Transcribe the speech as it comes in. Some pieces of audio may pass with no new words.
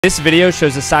This video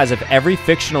shows the size of every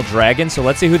fictional dragon, so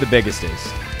let's see who the biggest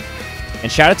is.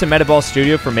 And shout out to Metaball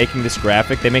Studio for making this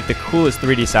graphic. They make the coolest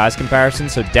 3D size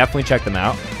comparisons, so definitely check them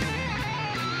out.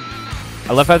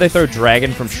 I love how they throw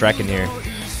Dragon from Shrek in here.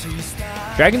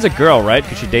 Dragon's a girl, right?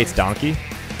 Because she dates Donkey.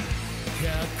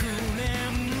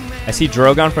 I see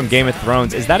Drogon from Game of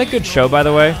Thrones. Is that a good show, by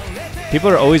the way? People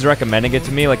are always recommending it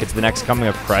to me like it's the next coming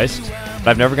of Christ, but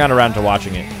I've never gotten around to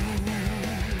watching it.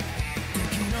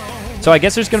 So I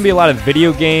guess there's going to be a lot of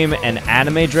video game and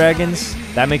anime dragons.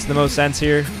 That makes the most sense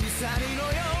here.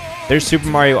 There's Super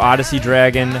Mario Odyssey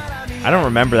dragon. I don't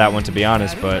remember that one, to be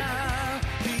honest, but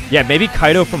yeah, maybe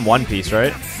Kaido from One Piece,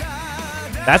 right?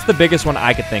 That's the biggest one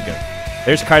I could think of.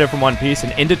 There's Kaido from One Piece,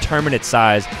 an indeterminate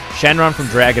size. Shenron from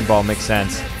Dragon Ball makes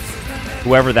sense.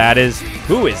 Whoever that is.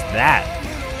 Who is that?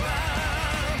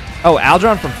 Oh,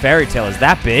 Aldron from Fairy Tail. Is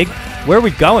that big? Where are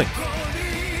we going?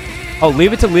 Oh,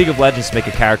 leave it to League of Legends to make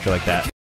a character like that.